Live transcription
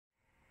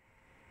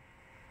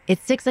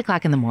It's 6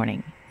 o'clock in the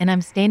morning, and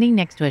I'm standing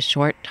next to a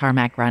short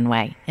tarmac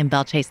runway in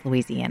Belchase,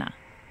 Louisiana,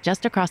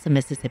 just across the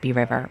Mississippi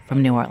River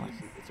from New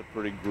Orleans. It's a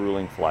pretty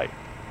grueling flight.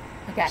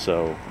 Okay.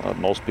 So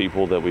most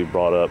people that we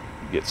brought up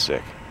get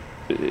sick.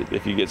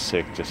 If you get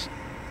sick, just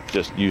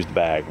use the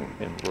bag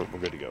and we're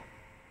good to go.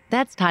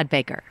 That's Todd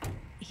Baker.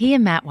 He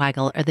and Matt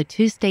Weigel are the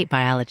two state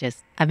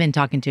biologists I've been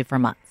talking to for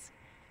months,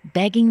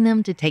 begging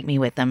them to take me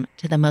with them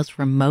to the most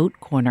remote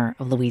corner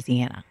of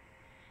Louisiana.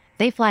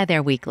 They fly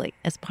there weekly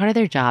as part of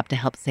their job to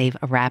help save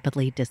a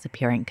rapidly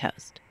disappearing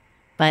coast.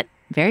 But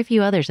very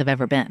few others have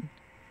ever been.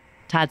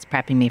 Todd's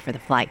prepping me for the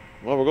flight.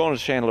 Well, we're going to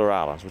Chandler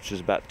Islands, which is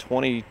about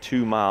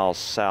 22 miles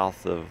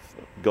south of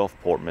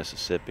Gulfport,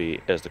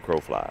 Mississippi, as the crow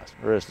flies,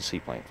 or as the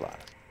seaplane flies.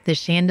 The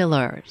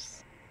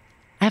Chandeleurs.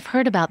 I've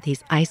heard about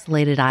these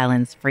isolated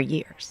islands for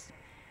years,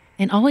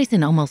 and always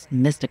in almost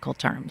mystical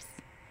terms.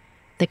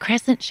 The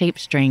crescent-shaped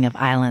string of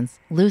islands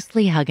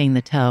loosely hugging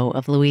the toe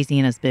of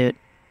Louisiana's boot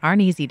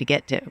aren't easy to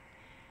get to.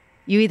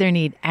 You either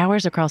need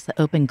hours across the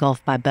open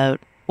Gulf by boat,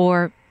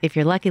 or, if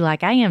you're lucky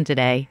like I am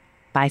today,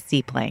 by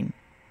seaplane.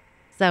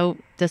 So,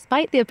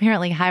 despite the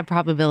apparently high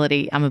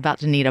probability I'm about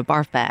to need a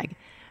barf bag,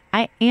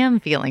 I am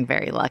feeling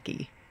very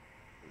lucky.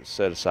 It's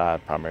set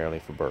aside primarily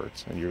for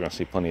birds, and you're going to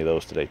see plenty of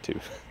those today, too.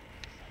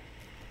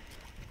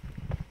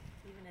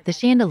 The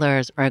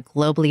Chandeleurs are a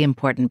globally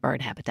important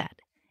bird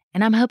habitat,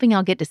 and I'm hoping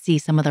I'll get to see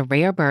some of the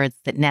rare birds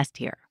that nest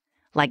here,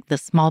 like the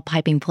small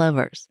piping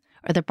plovers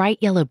or the bright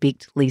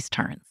yellow-beaked least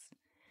terns.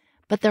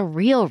 But the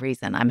real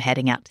reason I'm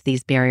heading out to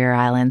these barrier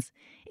islands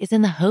is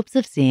in the hopes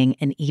of seeing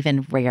an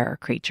even rarer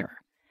creature,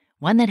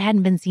 one that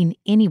hadn't been seen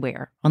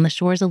anywhere on the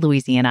shores of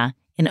Louisiana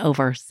in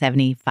over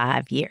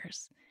 75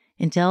 years,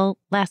 until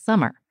last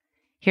summer.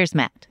 Here's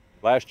Matt.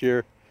 Last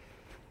year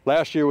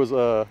was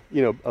a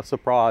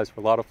surprise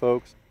for a lot of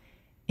folks.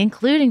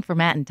 Including for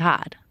Matt and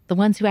Todd, the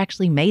ones who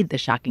actually made the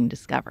shocking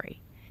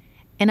discovery.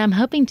 And I'm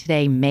hoping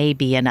today may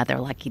be another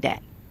lucky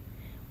day.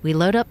 We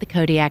load up the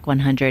Kodiak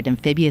 100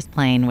 amphibious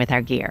plane with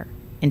our gear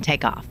and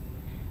take off,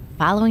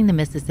 following the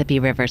Mississippi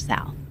River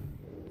south.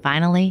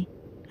 Finally,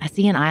 I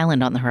see an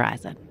island on the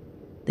horizon,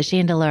 the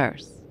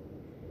Chandeleurs.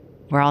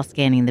 We're all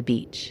scanning the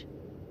beach,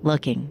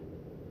 looking,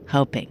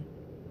 hoping.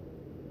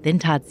 Then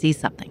Todd sees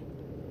something,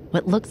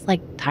 what looks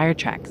like tire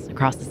tracks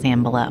across the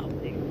sand below.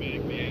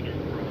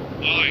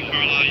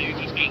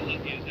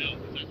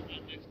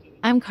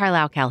 I'm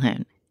Carlisle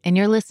Calhoun, and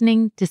you're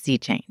listening to Sea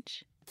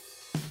Change.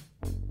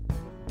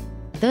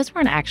 Those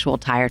weren't actual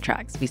tire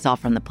tracks we saw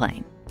from the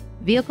plane.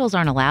 Vehicles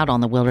aren't allowed on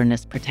the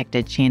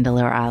wilderness-protected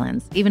Chandeleur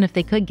Islands, even if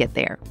they could get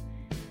there.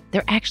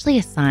 They're actually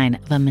a sign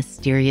of a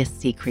mysterious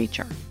sea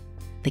creature,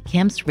 the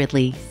Kemp's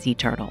Ridley sea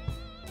turtle.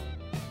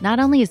 Not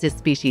only is this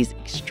species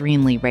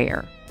extremely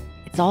rare,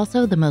 it's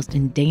also the most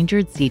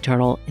endangered sea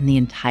turtle in the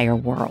entire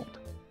world.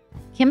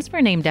 Kemp's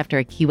were named after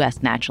a Key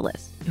West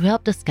naturalist who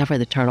helped discover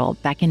the turtle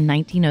back in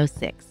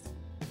 1906.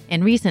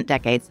 In recent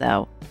decades,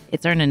 though,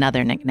 it's earned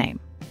another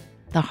nickname,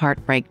 the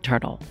heartbreak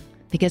turtle,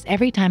 because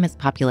every time its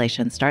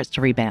population starts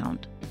to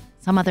rebound,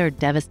 some other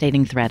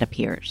devastating threat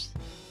appears.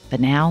 But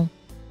now,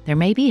 there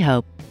may be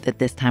hope that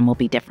this time will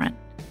be different,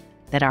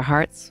 that our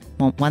hearts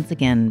won't once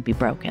again be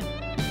broken.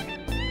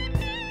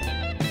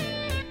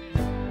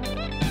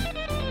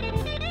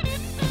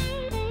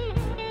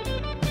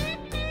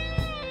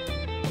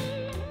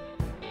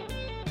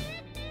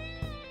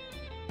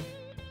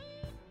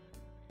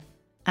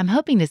 I'm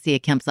hoping to see a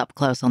Kemp's up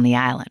close on the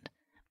island.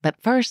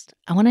 But first,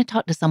 I want to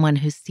talk to someone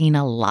who's seen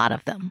a lot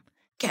of them.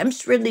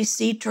 Kemp's Ridley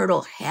sea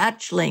turtle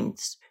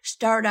hatchlings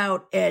start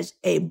out as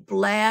a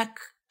black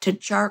to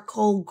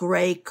charcoal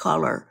gray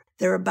color.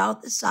 They're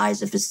about the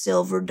size of a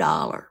silver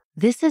dollar.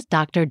 This is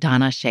Dr.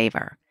 Donna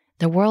Shaver,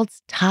 the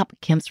world's top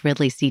Kemp's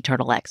Ridley sea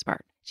turtle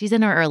expert. She's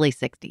in her early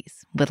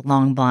 60s with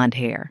long blonde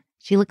hair.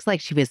 She looks like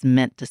she was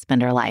meant to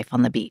spend her life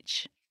on the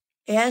beach.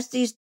 As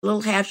these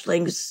little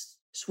hatchlings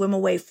swim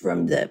away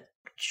from the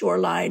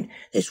shoreline,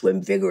 they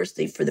swim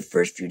vigorously for the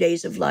first few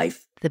days of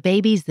life. The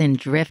babies then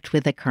drift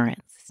with the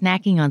currents,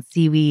 snacking on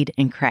seaweed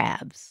and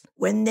crabs.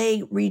 When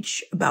they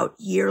reach about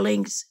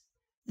yearlings,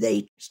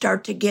 they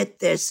start to get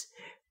this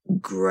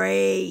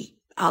gray,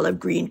 olive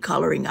green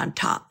coloring on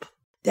top.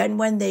 Then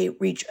when they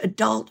reach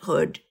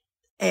adulthood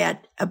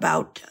at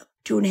about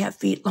 2.5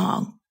 feet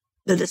long,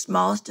 they're the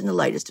smallest and the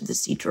lightest of the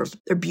sea turtles.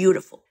 They're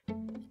beautiful.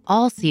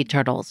 All sea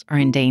turtles are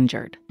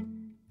endangered,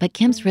 but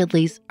Kemp's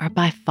Ridleys are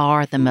by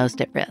far the most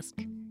at risk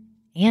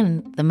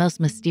and the most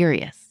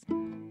mysterious.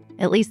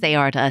 At least they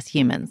are to us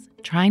humans,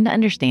 trying to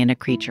understand a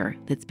creature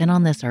that's been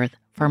on this earth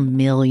for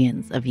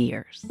millions of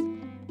years.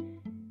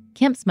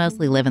 Kemps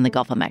mostly live in the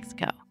Gulf of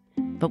Mexico,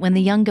 but when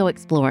the young go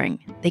exploring,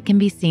 they can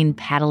be seen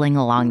paddling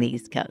along the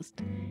East Coast,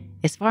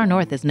 as far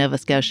north as Nova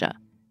Scotia,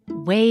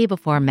 way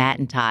before Matt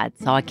and Todd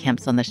saw a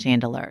Kemp's on the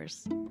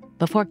Chandeleurs,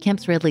 before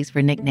Kemp's Ridleys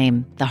were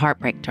nicknamed the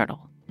heartbreak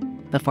turtle,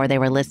 before they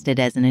were listed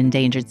as an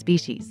endangered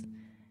species,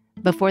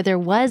 before there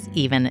was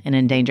even an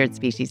Endangered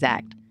Species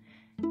Act.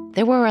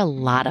 There were a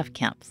lot of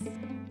Kemp's,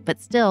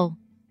 but still,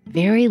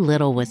 very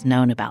little was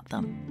known about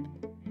them.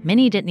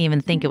 Many didn't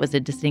even think it was a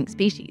distinct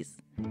species.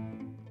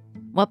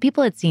 While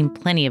people had seen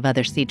plenty of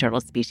other sea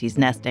turtle species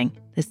nesting,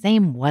 the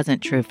same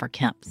wasn't true for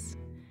Kemp's.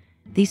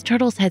 These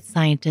turtles had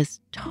scientists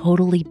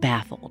totally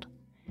baffled.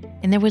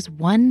 And there was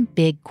one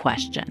big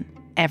question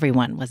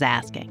everyone was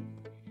asking.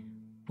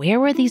 Where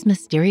were these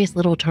mysterious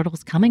little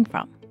turtles coming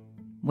from?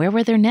 Where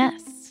were their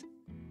nests?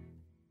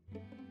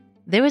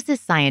 There was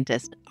this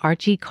scientist,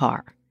 Archie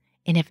Carr,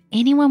 and if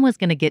anyone was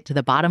going to get to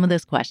the bottom of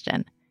this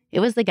question, it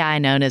was the guy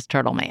known as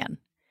Turtle Man.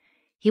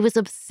 He was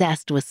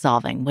obsessed with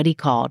solving what he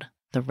called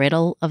the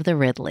riddle of the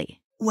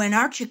Ridley. When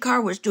Archie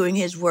Carr was doing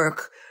his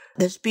work,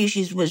 the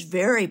species was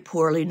very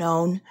poorly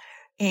known,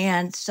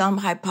 and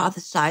some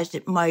hypothesized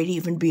it might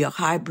even be a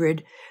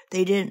hybrid.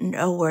 They didn't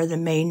know where the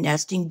main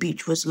nesting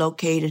beach was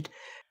located.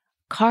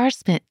 Carr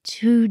spent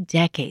 2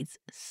 decades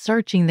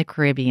searching the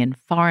Caribbean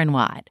far and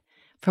wide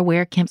for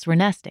where Kemp's were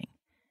nesting,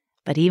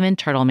 but even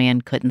Turtle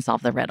Man couldn't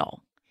solve the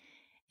riddle.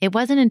 It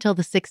wasn't until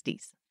the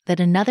 60s that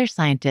another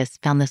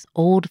scientist found this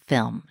old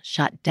film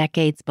shot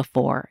decades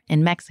before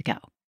in Mexico.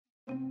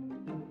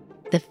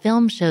 The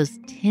film shows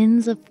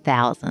tens of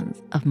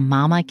thousands of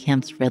Mama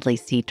Kemp's Ridley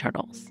sea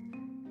turtles,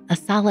 a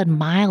solid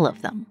mile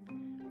of them,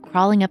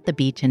 crawling up the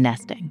beach and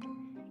nesting.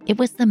 It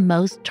was the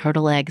most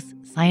turtle eggs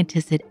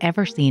scientists had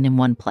ever seen in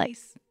one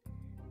place.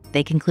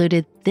 They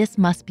concluded this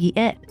must be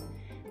it,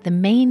 the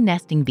main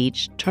nesting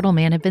beach Turtle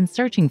Man had been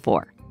searching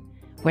for,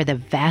 where the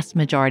vast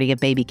majority of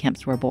baby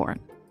Kemp's were born.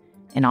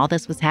 And all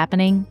this was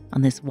happening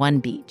on this one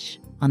beach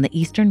on the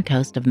eastern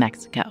coast of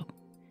Mexico,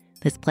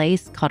 this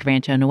place called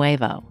Rancho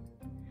Nuevo.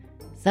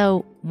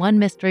 So one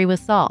mystery was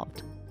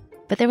solved.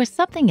 But there was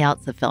something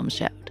else the film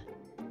showed,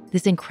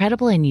 this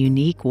incredible and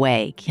unique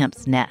way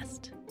Kemp's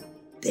nest.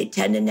 They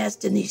tend to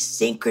nest in these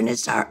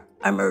synchronous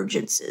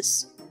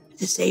emergences at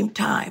the same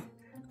time,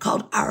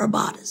 called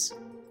arribadas.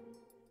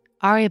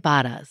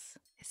 Arribadas,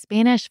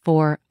 Spanish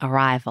for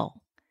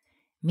arrival,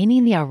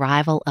 meaning the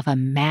arrival of a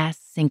mass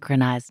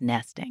synchronized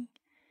nesting.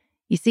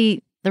 You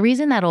see, the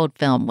reason that old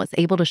film was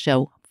able to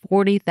show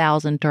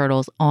 40,000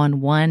 turtles on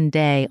one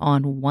day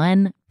on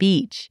one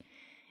beach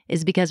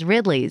is because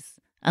Ridleys,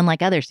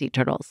 unlike other sea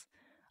turtles,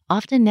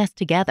 often nest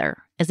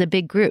together as a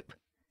big group.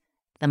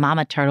 The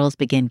mama turtles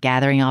begin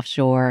gathering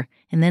offshore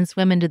and then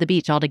swim into the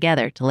beach all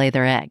together to lay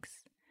their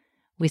eggs.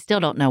 We still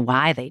don't know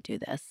why they do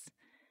this.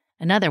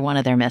 Another one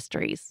of their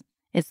mysteries.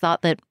 It's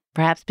thought that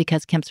perhaps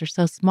because Kemp's are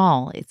so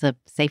small, it's a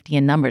safety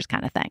in numbers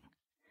kind of thing.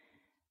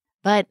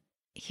 But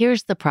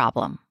here's the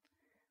problem.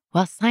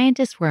 While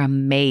scientists were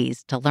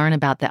amazed to learn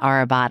about the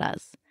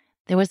arribadas,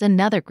 there was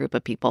another group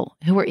of people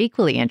who were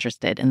equally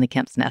interested in the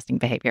Kemp's nesting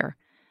behavior,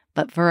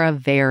 but for a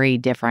very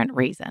different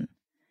reason.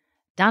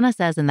 Donna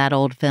says in that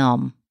old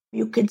film,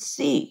 you could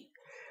see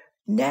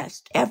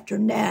nest after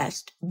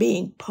nest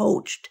being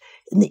poached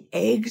and the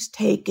eggs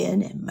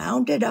taken and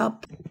mounded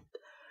up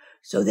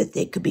so that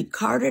they could be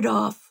carted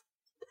off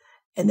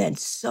and then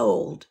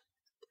sold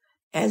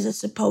as a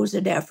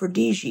supposed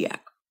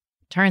aphrodisiac.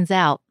 Turns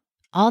out,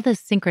 all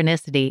this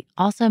synchronicity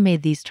also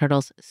made these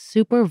turtles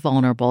super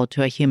vulnerable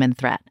to a human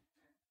threat,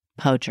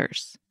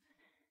 poachers.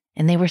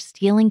 And they were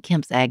stealing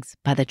Kemp's eggs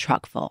by the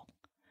truckful.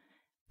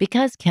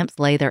 Because Kemp's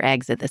lay their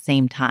eggs at the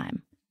same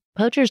time,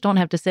 poachers don't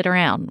have to sit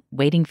around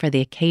waiting for the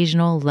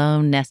occasional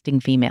lone nesting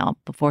female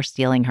before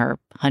stealing her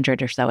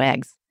 100 or so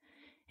eggs.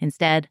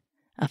 Instead,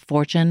 a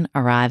fortune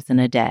arrives in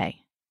a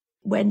day.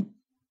 When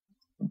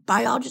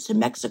biologists in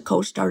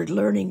Mexico started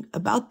learning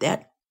about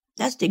that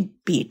nesting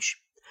beach,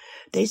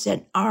 they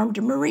sent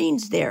armed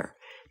Marines there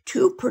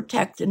to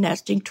protect the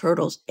nesting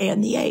turtles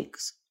and the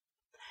eggs.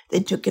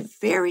 They took it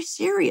very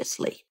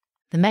seriously.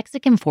 The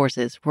Mexican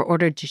forces were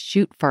ordered to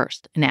shoot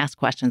first and ask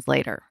questions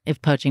later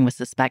if poaching was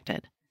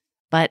suspected.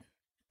 But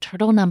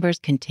turtle numbers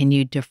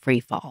continued to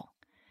freefall,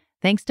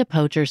 thanks to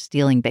poachers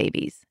stealing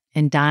babies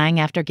and dying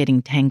after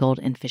getting tangled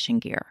in fishing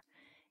gear.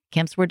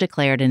 Kemp's were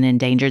declared an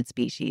endangered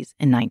species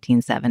in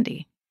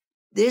 1970.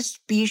 This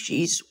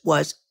species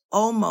was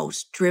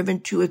almost driven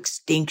to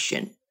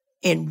extinction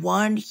in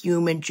one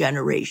human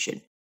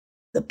generation.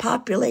 The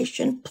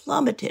population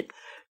plummeted.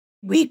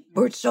 We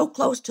were so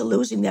close to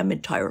losing them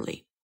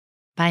entirely.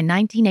 By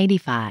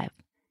 1985,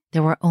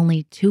 there were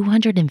only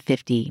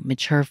 250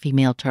 mature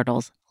female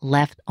turtles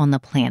left on the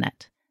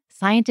planet.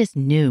 Scientists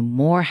knew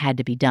more had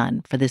to be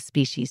done for this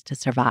species to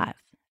survive.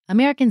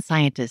 American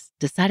scientists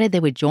decided they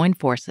would join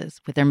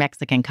forces with their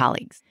Mexican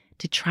colleagues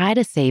to try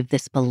to save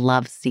this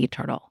beloved sea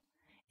turtle.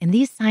 And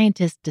these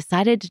scientists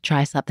decided to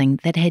try something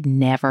that had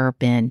never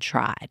been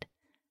tried.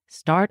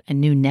 Start a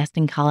new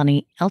nesting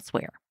colony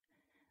elsewhere,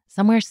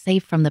 somewhere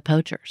safe from the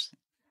poachers.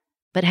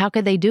 But how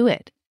could they do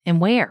it, and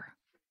where?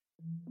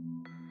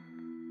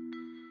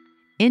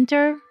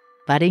 Enter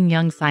budding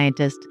young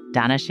scientist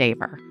Donna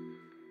Shaver.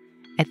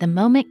 At the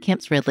moment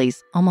Kemp's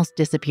Ridleys almost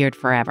disappeared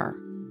forever,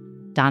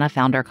 Donna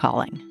found her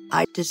calling.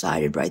 I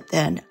decided right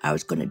then I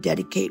was going to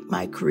dedicate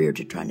my career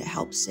to trying to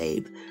help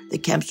save the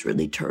Kemp's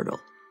Ridley turtle.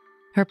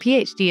 Her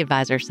PhD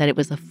advisor said it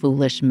was a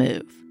foolish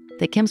move,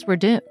 that Kemp's were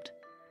doomed.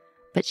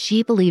 But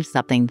she believed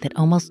something that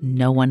almost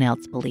no one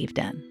else believed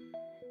in,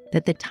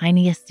 that the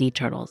tiniest sea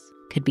turtles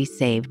could be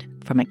saved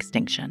from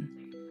extinction.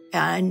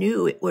 I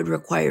knew it would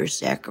require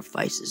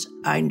sacrifices.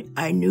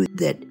 I knew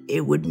that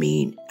it would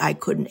mean I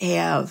couldn't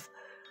have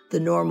the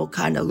normal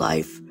kind of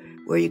life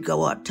where you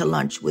go out to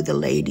lunch with the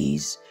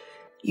ladies,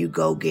 you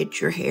go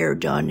get your hair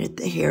done at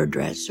the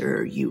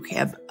hairdresser, you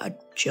have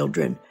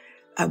children.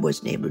 I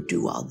wasn't able to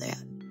do all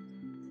that.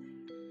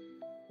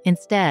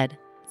 Instead,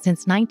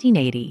 since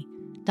 1980,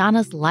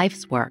 Donna's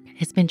life's work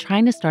has been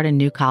trying to start a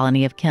new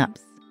colony of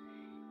Kemps.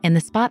 And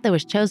the spot that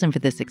was chosen for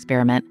this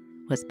experiment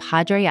was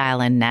Padre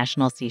Island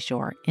National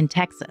Seashore in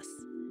Texas.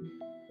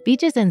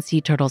 Beaches and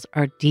sea turtles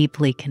are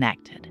deeply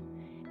connected,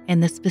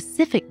 and the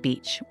specific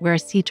beach where a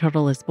sea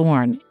turtle is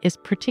born is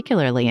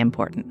particularly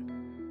important.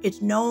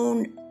 It's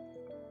known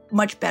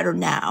much better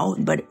now,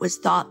 but it was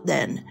thought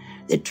then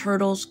that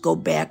turtles go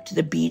back to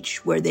the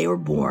beach where they were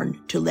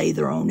born to lay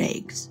their own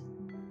eggs.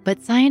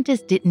 But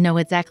scientists didn't know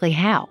exactly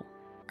how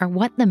or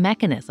what the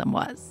mechanism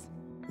was.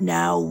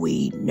 Now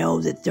we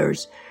know that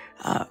there's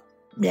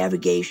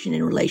navigation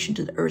in relation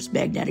to the Earth's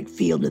magnetic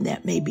field, and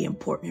that may be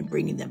important in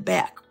bringing them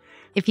back.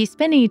 If you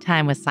spend any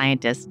time with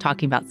scientists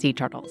talking about sea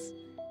turtles,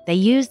 they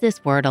use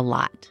this word a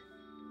lot,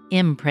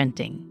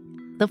 imprinting.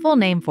 The full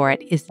name for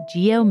it is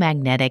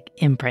geomagnetic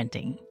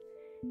imprinting.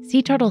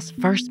 Sea turtles'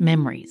 first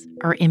memories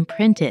are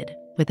imprinted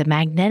with a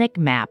magnetic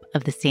map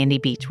of the sandy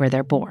beach where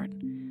they're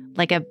born,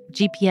 like a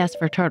GPS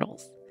for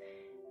turtles.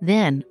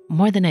 Then,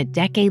 more than a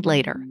decade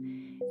later,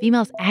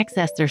 females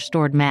access their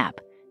stored map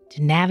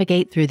to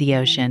navigate through the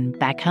ocean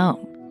back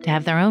home to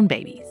have their own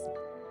babies.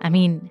 I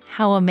mean,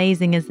 how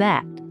amazing is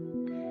that?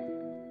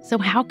 So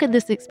how could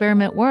this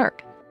experiment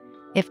work?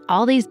 If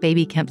all these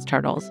baby Kemp's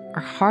turtles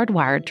are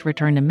hardwired to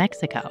return to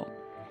Mexico,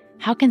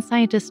 how can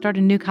scientists start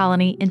a new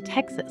colony in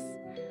Texas,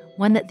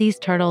 one that these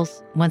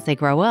turtles, once they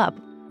grow up,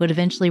 would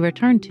eventually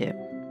return to?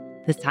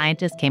 The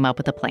scientists came up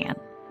with a plan,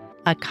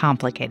 a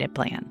complicated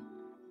plan.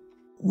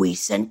 We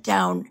sent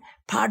down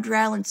Padre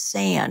Island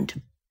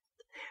sand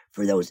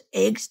for those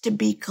eggs to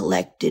be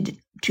collected,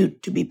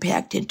 to be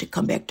packed in to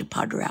come back to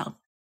Padre Island,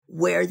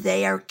 where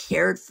they are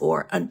cared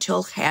for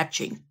until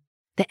hatching.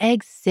 The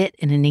eggs sit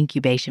in an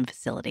incubation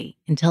facility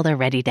until they're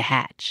ready to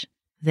hatch.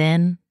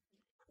 Then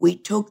we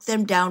took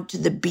them down to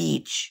the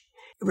beach,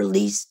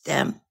 released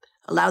them,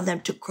 allowed them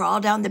to crawl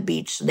down the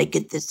beach so they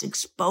get this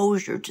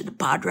exposure to the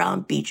Padre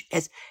Island beach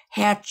as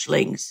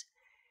hatchlings.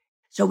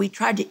 So we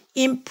tried to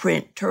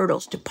imprint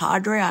turtles to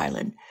Padre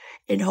Island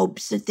in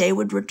hopes that they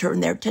would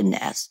return there to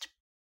nest.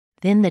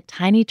 Then the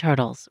tiny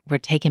turtles were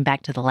taken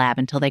back to the lab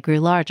until they grew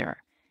larger,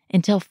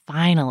 until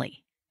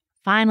finally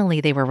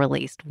they were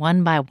released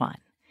one by one,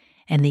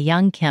 and the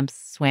young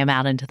Kemps swam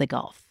out into the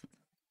Gulf.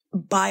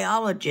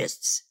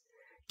 Biologists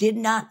did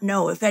not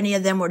know if any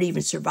of them would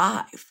even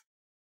survive.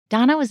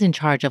 Donna was in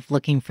charge of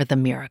looking for the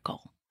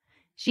miracle.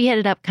 She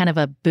headed up kind of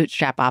a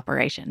bootstrap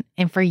operation,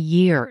 and for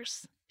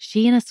years,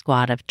 she and a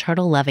squad of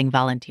turtle-loving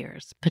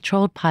volunteers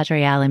patrolled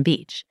Padre Island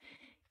Beach,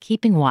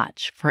 keeping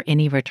watch for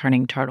any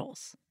returning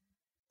turtles.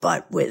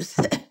 But with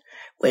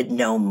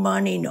no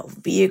money, no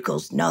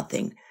vehicles,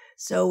 nothing.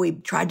 So we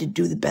tried to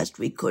do the best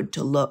we could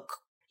to look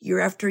year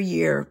after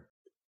year.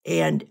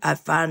 And I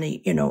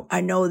finally,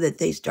 I know that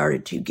they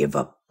started to give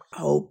up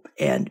hope,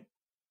 and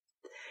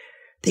I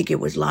think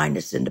it was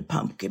Linus in the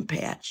pumpkin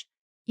patch.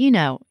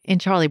 In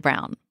Charlie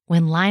Brown,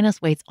 when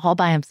Linus waits all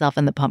by himself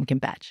in the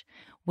pumpkin patch,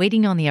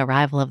 waiting on the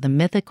arrival of the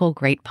mythical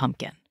Great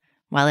Pumpkin,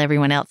 while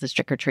everyone else is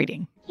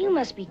trick-or-treating. You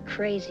must be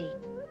crazy.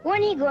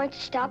 When are you going to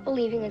stop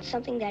believing in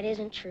something that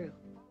isn't true?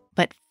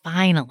 But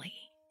finally,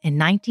 in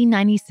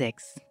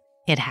 1996,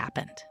 it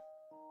happened.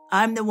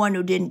 I'm the one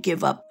who didn't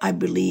give up. I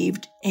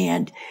believed.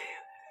 And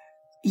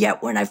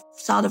yet when I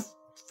saw the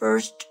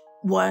first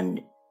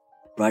one,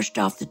 brushed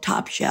off the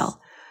top shell,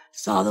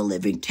 saw the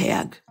living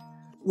tag,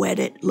 wet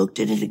it, looked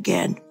at it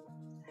again,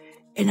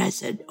 and I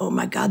said, oh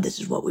my God, this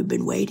is what we've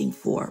been waiting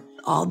for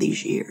all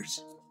these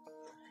years.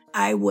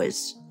 I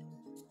was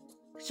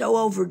so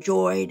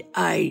overjoyed.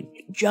 I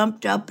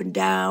jumped up and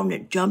down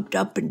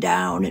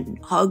and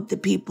hugged the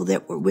people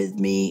that were with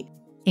me.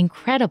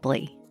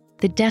 Incredibly,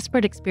 the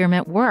desperate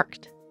experiment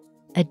worked.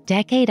 A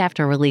decade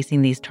after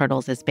releasing these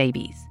turtles as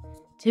babies,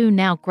 2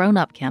 now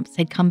grown-up Kemps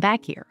had come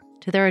back here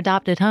to their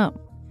adopted home.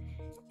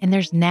 And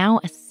there's now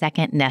a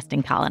second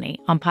nesting colony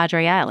on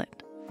Padre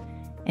Island.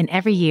 And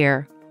every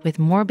year, with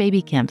more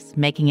baby Kemps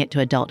making it to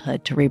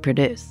adulthood to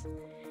reproduce,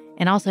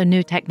 and also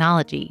new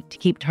technology to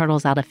keep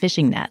turtles out of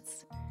fishing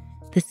nets,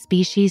 the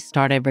species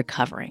started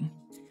recovering.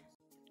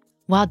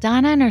 While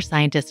Donna and her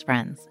scientist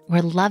friends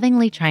were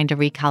lovingly trying to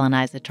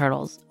recolonize the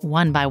turtles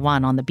one by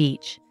one on the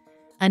beach,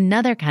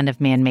 another kind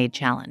of man-made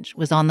challenge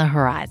was on the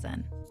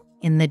horizon,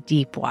 in the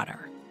deep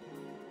water.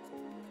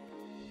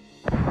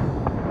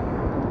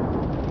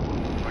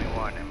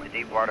 21, the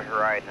Deepwater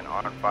Horizon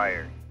on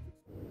fire.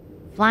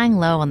 Flying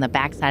low on the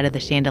backside of the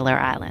Chandeleur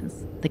Islands,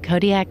 the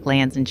Kodiak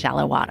lands in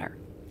shallow water.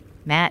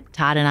 Matt,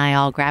 Todd, and I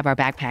all grab our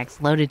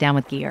backpacks loaded down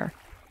with gear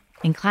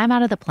and climb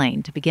out of the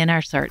plane to begin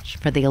our search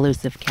for the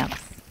elusive Kemps.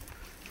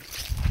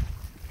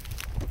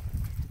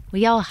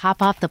 We all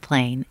hop off the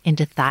plane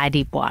into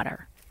thigh-deep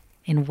water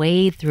and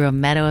wade through a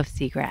meadow of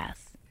seagrass.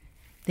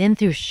 then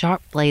through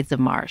sharp blades of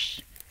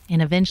marsh,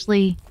 and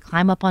eventually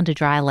climb up onto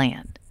dry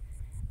land.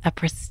 A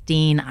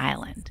pristine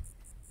island.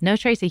 No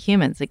trace of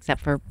humans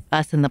except for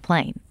us in the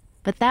plane.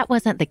 But that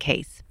wasn't the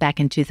case back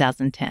in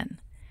 2010,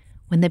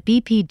 when the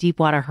BP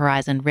Deepwater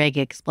Horizon rig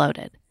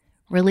exploded,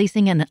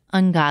 releasing an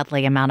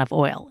ungodly amount of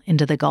oil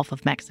into the Gulf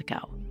of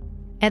Mexico.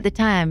 At the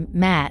time,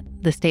 Matt,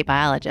 the state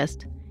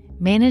biologist,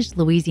 managed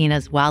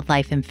Louisiana's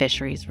wildlife and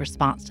fisheries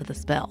response to the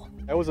spill.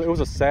 It was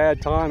a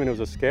sad time, and it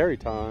was a scary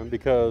time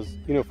because,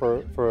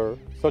 for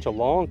such a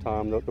long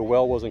time, the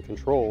well wasn't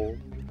controlled.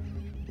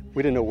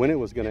 We didn't know when it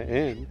was going to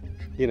end,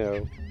 we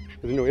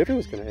didn't know if it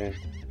was going to end.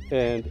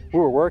 And we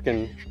were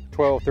working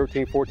 12,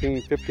 13,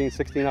 14, 15,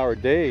 16-hour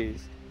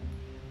days.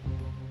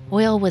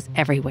 Oil was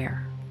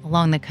everywhere,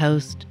 along the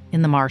coast,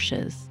 in the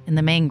marshes, in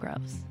the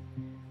mangroves.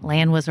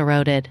 Land was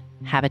eroded,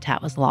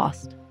 habitat was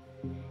lost.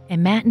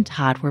 And Matt and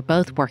Todd were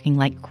both working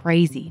like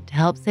crazy to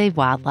help save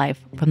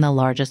wildlife from the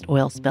largest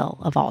oil spill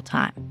of all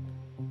time.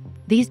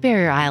 These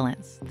barrier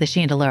islands, the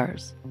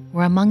Chandeleurs,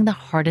 were among the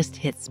hardest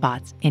hit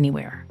spots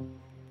anywhere.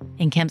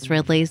 And Kemp's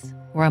Ridleys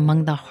were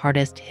among the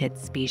hardest hit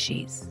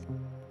species.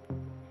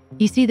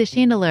 You see, the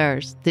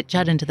Chandeleurs that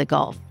jut into the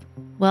Gulf,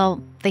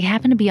 well, they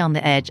happen to be on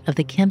the edge of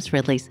the Kemp's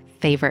Ridley's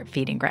favorite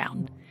feeding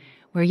ground,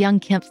 where young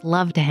Kemps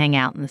love to hang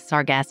out in the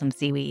sargassum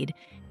seaweed.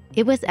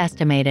 It was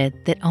estimated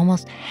that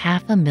almost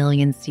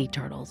 500,000 sea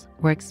turtles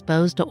were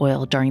exposed to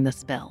oil during the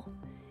spill,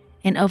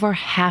 and over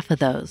half of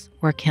those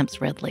were Kemp's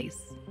Ridleys.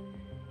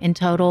 In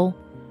total,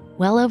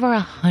 well over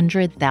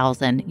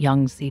 100,000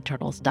 young sea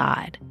turtles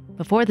died.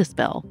 Before the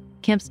spill,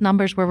 Kemp's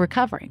numbers were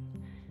recovering.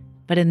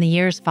 But in the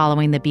years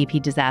following the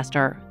BP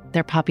disaster,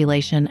 their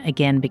population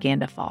again began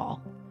to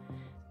fall.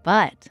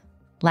 But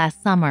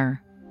last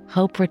summer,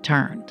 hope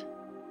returned.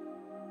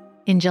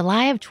 In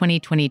July of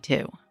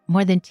 2022,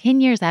 more than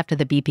 10 years after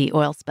the BP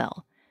oil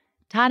spill,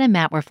 Todd and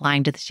Matt were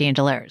flying to the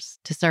Chandeleurs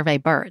to survey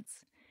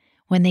birds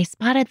when they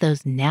spotted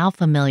those now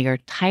familiar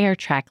tire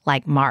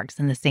track-like marks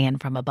in the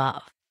sand from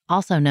above,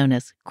 also known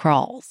as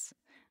crawls.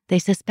 They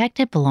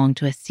suspected belonged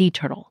to a sea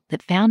turtle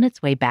that found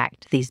its way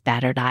back to these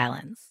battered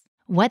islands.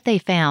 What they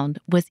found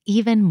was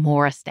even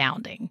more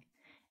astounding,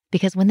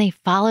 because when they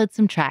followed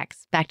some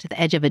tracks back to the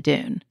edge of a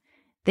dune,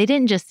 they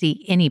didn't just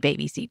see any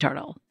baby sea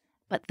turtle,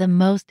 but the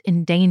most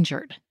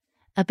endangered,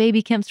 a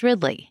baby Kemp's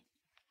Ridley.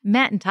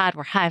 Matt and Todd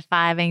were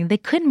high-fiving. They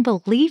couldn't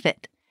believe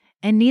it,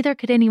 and neither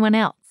could anyone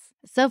else.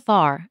 So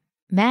far,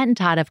 Matt and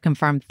Todd have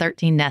confirmed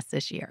 13 nests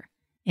this year,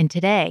 and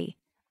today,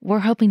 we're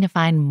hoping to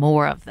find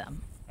more of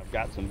them. I've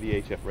got some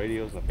VHF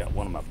radios, and I've got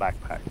one in my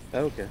backpack.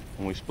 Okay.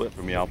 When we split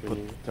from you, I'll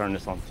turn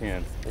this on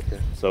 10. Okay.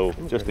 So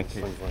just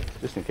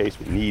in case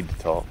we need to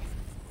talk.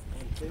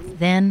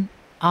 Then,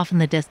 off in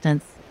the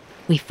distance,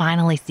 we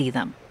finally see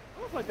them.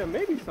 Looks like there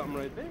may be something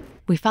right there.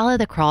 We follow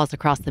the crawls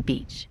across the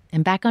beach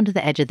and back onto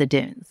the edge of the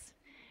dunes,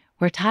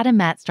 where Todd and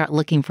Matt start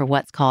looking for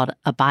what's called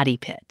a body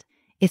pit.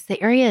 It's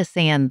the area of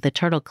sand the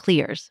turtle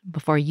clears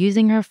before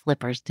using her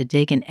flippers to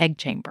dig an egg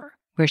chamber,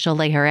 where she'll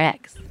lay her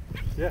eggs.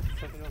 Yeah,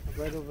 something else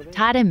right over there.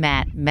 Todd and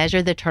Matt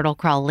measure the turtle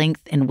crawl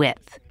length and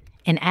width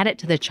and add it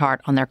to the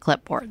chart on their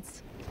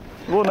clipboards.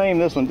 We'll name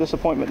this one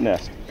Disappointment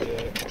Nest.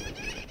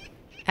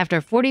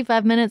 After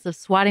 45 minutes of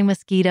swatting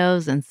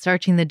mosquitoes and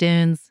searching the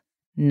dunes,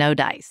 no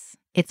dice.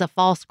 It's a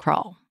false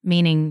crawl,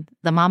 meaning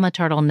the mama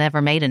turtle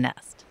never made a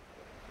nest.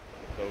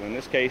 So in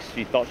this case,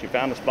 she thought she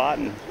found a spot,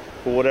 and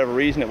for whatever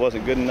reason, it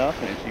wasn't good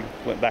enough, and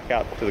she went back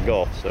out to the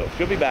Gulf. So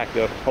she'll be back,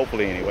 though,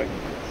 hopefully anyway.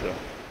 So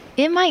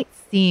it might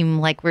seem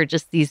like we're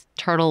just these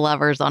turtle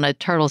lovers on a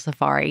turtle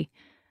safari,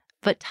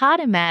 but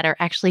Todd and Matt are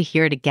actually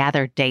here to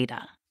gather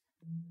data.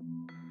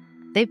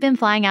 They've been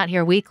flying out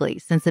here weekly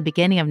since the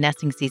beginning of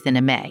nesting season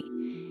in May,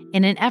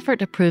 in an effort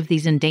to prove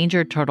these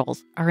endangered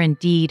turtles are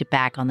indeed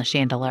back on the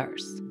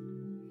Chandeleurs.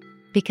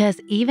 Because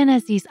even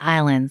as these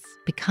islands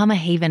become a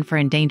haven for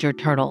endangered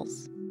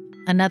turtles,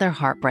 another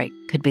heartbreak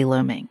could be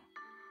looming.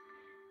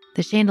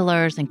 The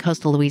Chandeleurs in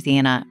coastal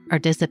Louisiana are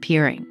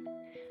disappearing.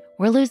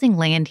 We're losing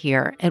land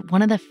here at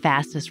one of the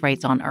fastest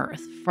rates on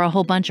Earth for a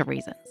whole bunch of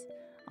reasons,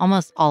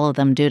 almost all of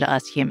them due to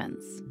us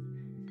humans.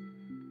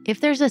 If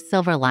there's a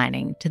silver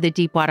lining to the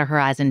Deepwater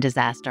Horizon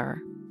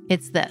disaster,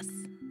 it's this.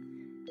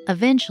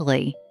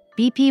 Eventually,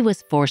 BP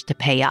was forced to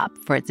pay up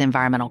for its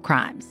environmental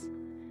crimes.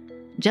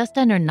 Just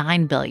under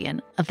 $9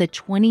 billion of the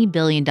 $20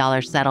 billion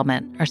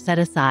settlement are set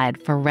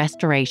aside for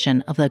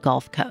restoration of the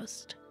Gulf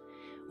Coast,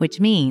 which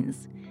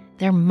means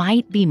there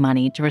might be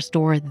money to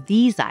restore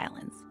these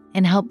islands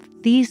and help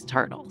these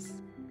turtles.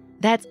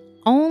 That's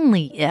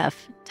only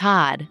if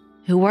Todd,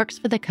 who works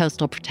for the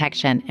Coastal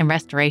Protection and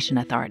Restoration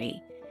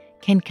Authority,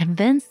 can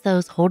convince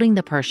those holding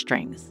the purse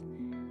strings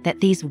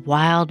that these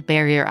wild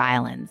barrier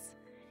islands,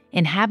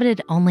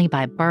 inhabited only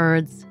by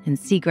birds and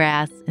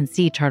seagrass and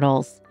sea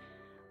turtles,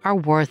 are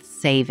worth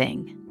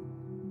saving.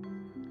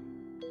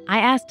 I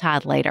asked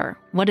Todd later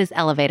what his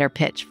elevator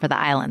pitch for the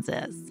islands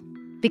is.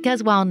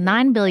 Because while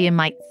 $9 billion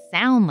might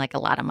sound like a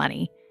lot of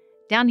money,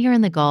 down here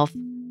in the Gulf,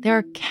 there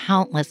are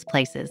countless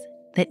places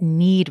that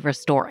need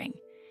restoring.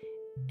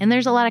 And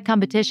there's a lot of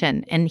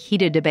competition and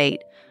heated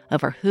debate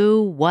over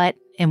who, what,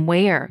 and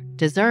where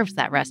deserves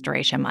that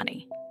restoration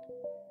money.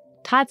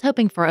 Todd's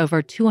hoping for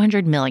over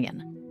 $200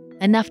 million,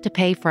 enough to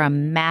pay for a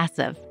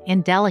massive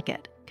and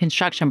delicate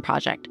construction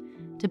project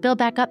to build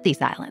back up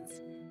these islands,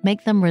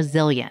 make them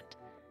resilient,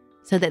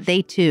 so that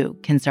they too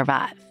can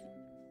survive.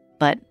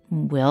 But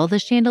will the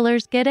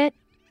Chandeleurs get it?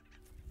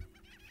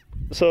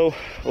 So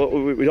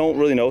we don't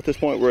really know at this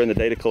point. We're in the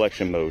data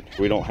collection mode.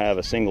 We don't have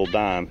a single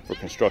dime for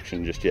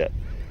construction just yet.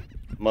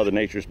 Mother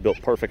Nature's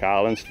built perfect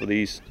islands for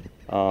these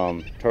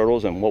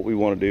turtles, and what we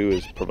want to do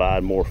is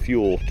provide more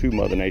fuel to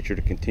Mother Nature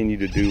to continue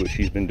to do what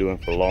she's been doing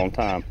for a long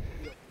time.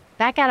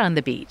 Back out on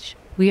the beach,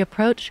 we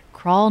approach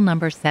crawl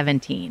number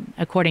 17,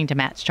 according to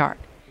Matt's chart,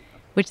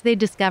 which they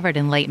discovered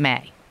in late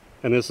May.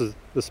 And this is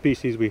the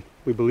species we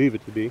believe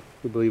it to be.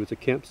 We believe it's a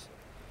Kemp's.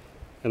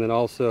 And then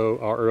also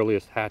our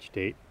earliest hatch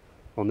date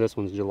on this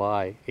one's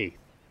July 8th.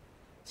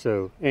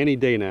 So any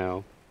day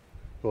now,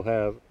 we'll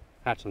have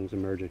hatchlings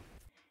emerging.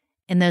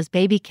 And those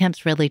baby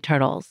Kemp's Ridley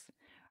turtles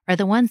are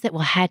the ones that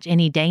will hatch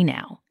any day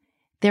now.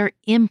 They're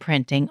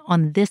imprinting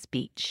on this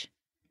beach.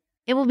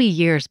 It will be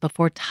years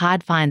before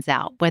Todd finds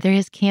out whether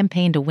his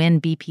campaign to win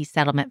BP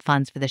settlement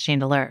funds for the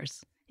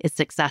Chandeleurs is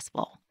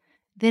successful.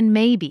 Then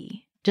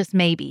maybe, just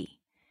maybe,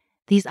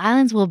 these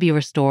islands will be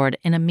restored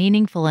in a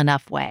meaningful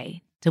enough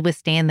way to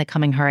withstand the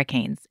coming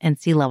hurricanes and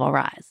sea level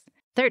rise.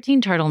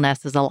 13 turtle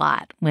nests is a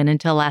lot, when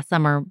until last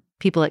summer,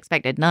 people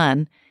expected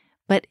none,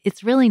 but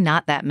it's really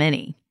not that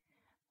many.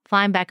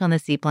 Flying back on the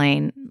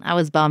seaplane, I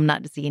was bummed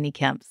not to see any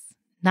Kemp's,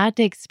 not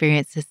to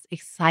experience this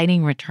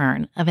exciting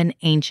return of an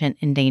ancient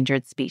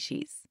endangered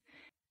species.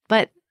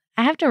 But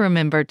I have to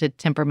remember to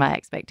temper my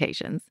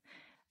expectations.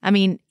 I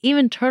mean,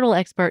 even turtle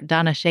expert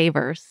Donna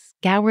Shaver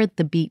scoured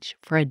the beach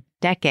for a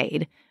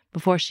decade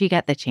before she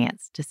got the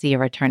chance to see a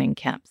returning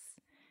Kemp's.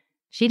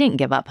 She didn't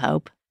give up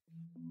hope.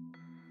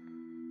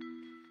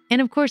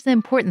 And of course, the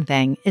important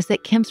thing is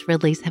that Kemp's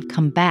Ridleys have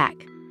come back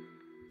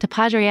to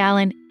Padre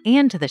Island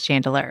and to the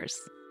Chandeleurs.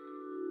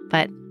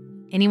 But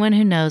anyone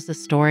who knows the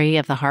story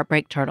of the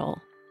heartbreak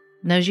turtle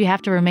knows you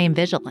have to remain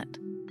vigilant.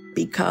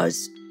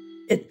 Because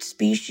its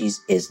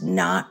species is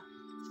not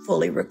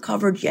fully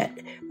recovered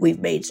yet. We've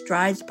made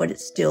strides, but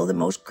it's still the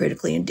most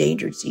critically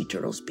endangered sea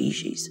turtle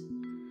species.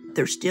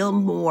 There's still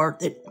more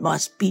that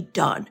must be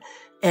done.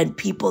 And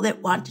people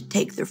that want to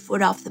take their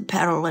foot off the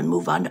pedal and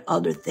move on to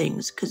other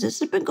things, because this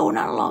has been going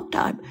on a long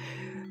time,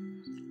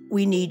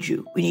 we need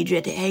you. We need you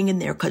to hang in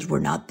there because we're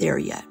not there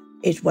yet.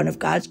 It's one of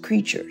God's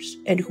creatures.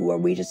 And who are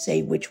we to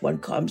say which one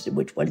comes and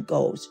which one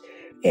goes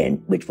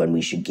and which one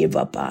we should give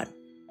up on?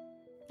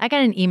 I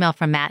got an email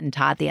from Matt and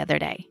Todd the other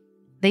day.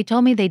 They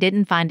told me they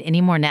didn't find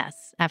any more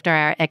nests after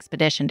our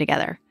expedition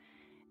together.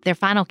 Their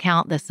final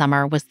count this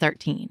summer was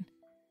 13.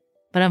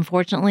 But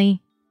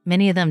unfortunately,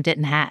 many of them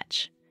didn't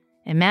hatch.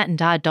 And Matt and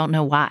Todd don't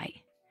know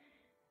why.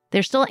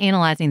 They're still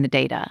analyzing the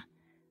data,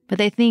 but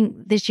they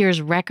think this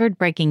year's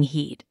record-breaking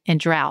heat and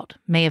drought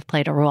may have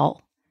played a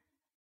role.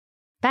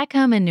 Back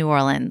home in New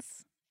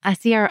Orleans, I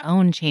see our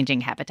own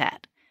changing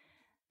habitat.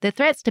 The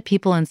threats to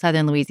people in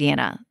southern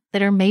Louisiana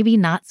that are maybe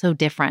not so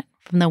different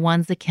from the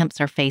ones the Kemp's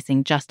are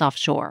facing just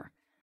offshore.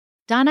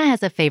 Donna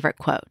has a favorite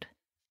quote,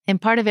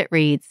 and part of it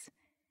reads,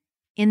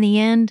 "In the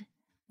end,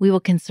 we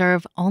will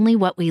conserve only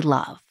what we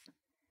love.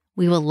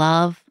 We will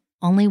love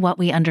only what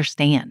we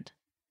understand."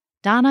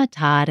 Donna,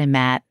 Todd, and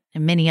Matt,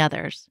 and many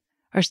others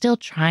are still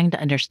trying to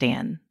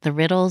understand the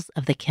riddles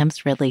of the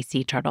Kemp's Ridley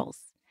sea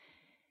turtles.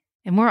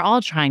 And we're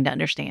all trying to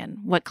understand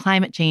what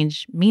climate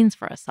change means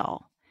for us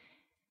all.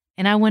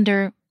 And I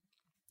wonder,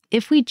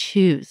 if we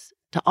choose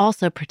to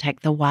also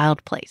protect the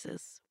wild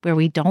places where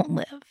we don't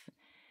live,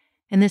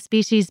 and the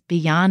species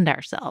beyond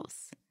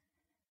ourselves,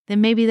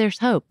 then maybe there's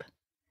hope.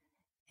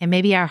 And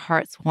maybe our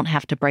hearts won't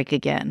have to break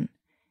again.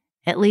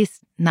 At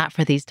least not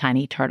for these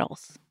tiny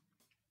turtles.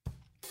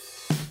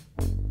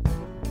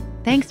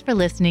 Thanks for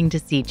listening to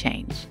Sea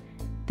Change.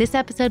 This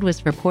episode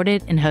was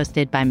reported and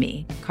hosted by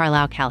me,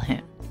 Carlisle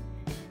Calhoun.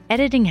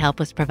 Editing help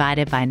was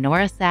provided by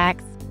Nora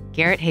Sachs,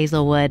 Garrett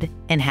Hazelwood,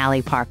 and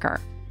Hallie Parker.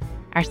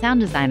 Our sound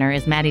designer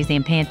is Maddie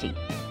Zampanti.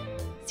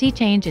 Sea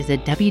Change is a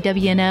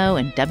WWNO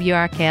and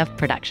WRKF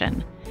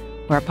production.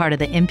 We're a part of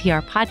the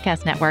NPR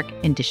Podcast Network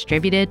and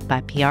distributed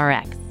by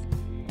PRX.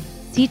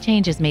 Sea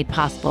Change is made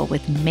possible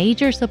with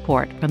major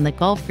support from the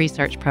Gulf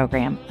Research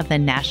Program of the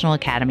National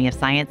Academy of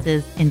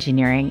Sciences,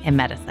 Engineering, and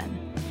Medicine.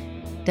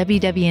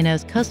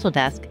 WWNO's Coastal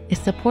Desk is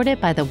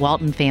supported by the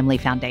Walton Family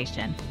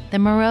Foundation, the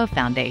Moreau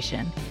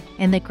Foundation,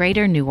 and the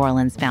Greater New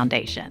Orleans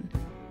Foundation.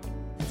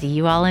 See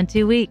you all in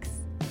 2 weeks.